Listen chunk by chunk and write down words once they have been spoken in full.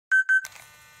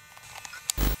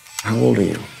How old are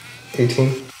you?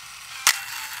 18.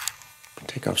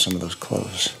 Take off some of those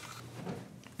clothes.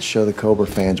 Show the Cobra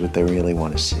fans what they really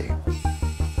want to see.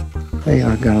 They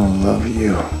are gonna love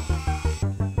you.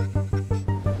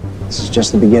 This is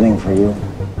just the beginning for you.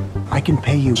 I can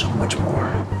pay you so much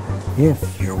more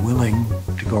if you're willing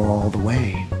to go all the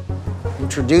way.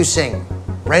 Introducing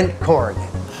Brent Corrigan.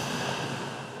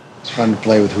 It's fun to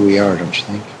play with who we are, don't you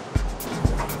think?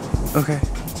 Okay.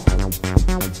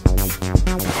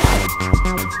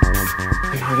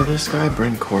 You heard of this guy,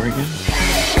 Brent Corrigan?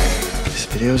 His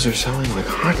videos are selling like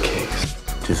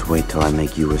hotcakes. Just wait till I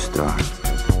make you a star.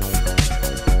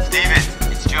 Steven,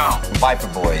 it's Joe from Viper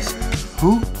Boys.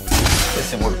 Who?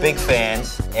 Listen, we're big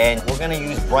fans, and we're gonna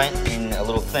use Brent in a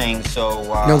little thing, so,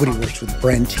 Nobody works with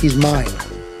Brent. He's mine.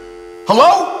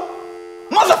 Hello?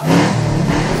 Mother...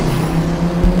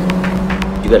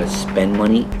 You gotta spend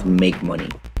money to make money.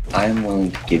 I'm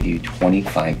willing to give you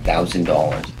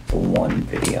 $25,000 for one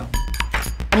video.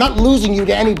 I'm not losing you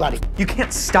to anybody. You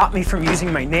can't stop me from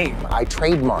using my name. I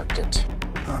trademarked it.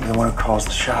 I'm the one who calls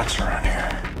the shots around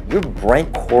here. You're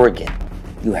Brent Corrigan.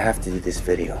 You have to do this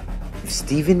video. If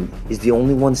Steven is the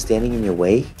only one standing in your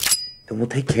way, then we'll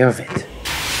take care of it.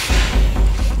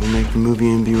 We'll make the movie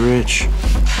and be rich.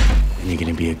 And you're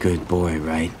gonna be a good boy,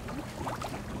 right?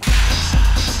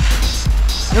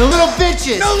 You little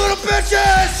bitches! No little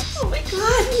bitches! Oh my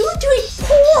god, you're doing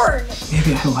porn!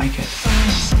 Maybe I like it.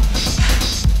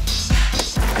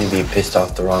 Maybe you pissed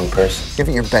off the wrong person. Give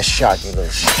it your best shot, you little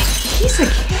shit. He's a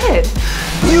kid.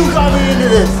 You got me into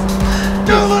this!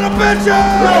 You little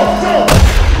bitches! No!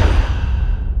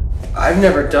 I've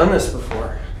never done this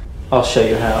before. I'll show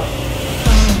you how.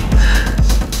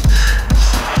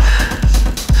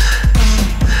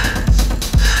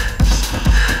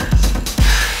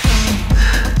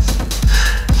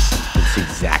 It's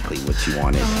exactly what you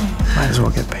wanted. Might as well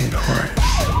get paid for it.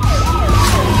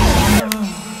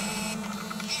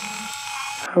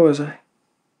 How was I?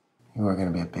 You are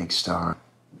gonna be a big star.